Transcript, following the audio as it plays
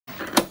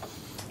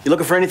You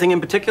looking for anything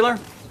in particular?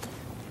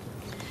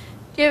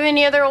 Do you have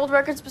any other old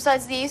records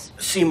besides these?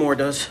 Seymour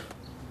does.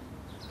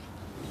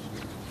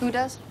 Who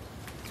does?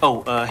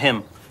 Oh,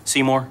 him.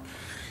 Seymour.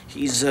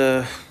 He's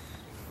the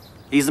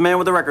man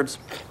with the records.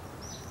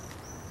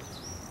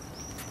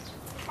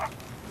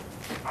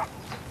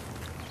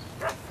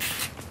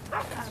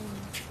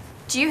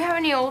 Do you have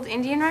any old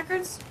Indian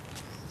records?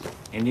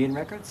 Indian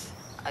records?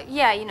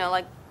 Yeah, you know,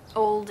 like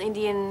old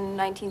Indian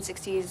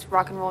 1960s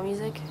rock and roll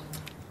music.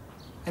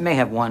 I may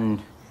have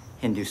one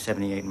Hindu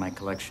 78 in my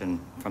collection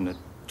from the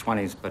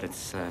 20s, but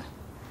it's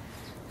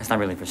not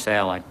really for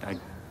sale. I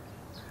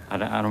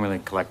don't really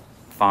collect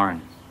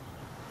foreign.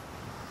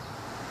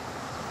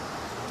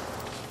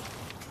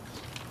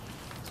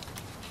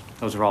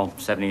 Those are all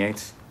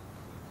 78s?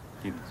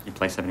 You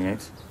play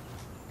 78s?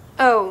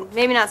 Oh,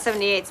 maybe not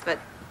 78s, but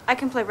I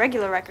can play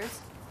regular records.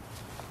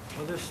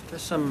 Well,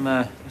 there's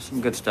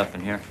some good stuff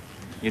in here.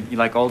 You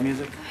like old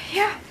music?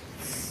 Yeah,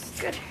 it's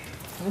good.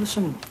 Well, there's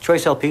some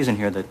choice LPs in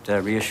here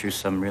that reissue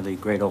some really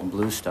great old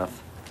blues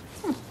stuff.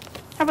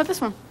 How about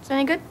this one? Is it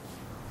any good?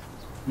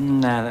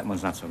 Nah, that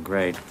one's not so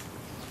great.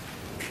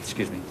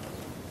 Excuse me.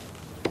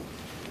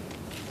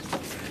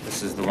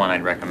 This is the one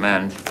I'd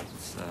recommend.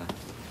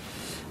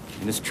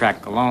 This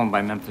track alone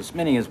by Memphis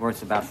Minnie is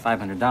worth about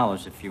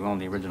 $500 if you own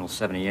the original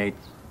 78.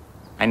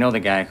 I know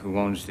the guy who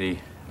owns the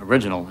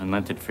original and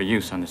lent it for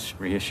use on this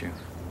reissue.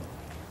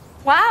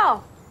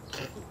 Wow.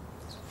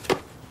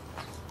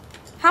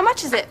 How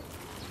much is it?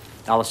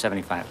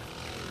 $1.75.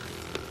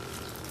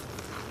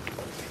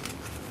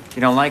 If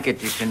you don't like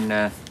it, you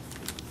can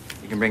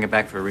bring it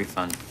back for a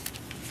refund.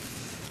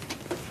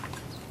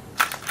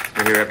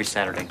 We're here every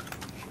Saturday.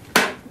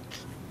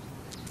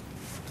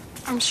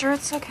 I'm sure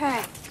it's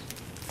okay.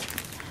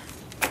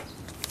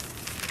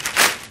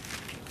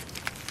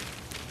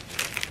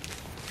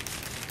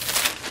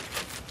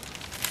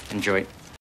 Enjoy it.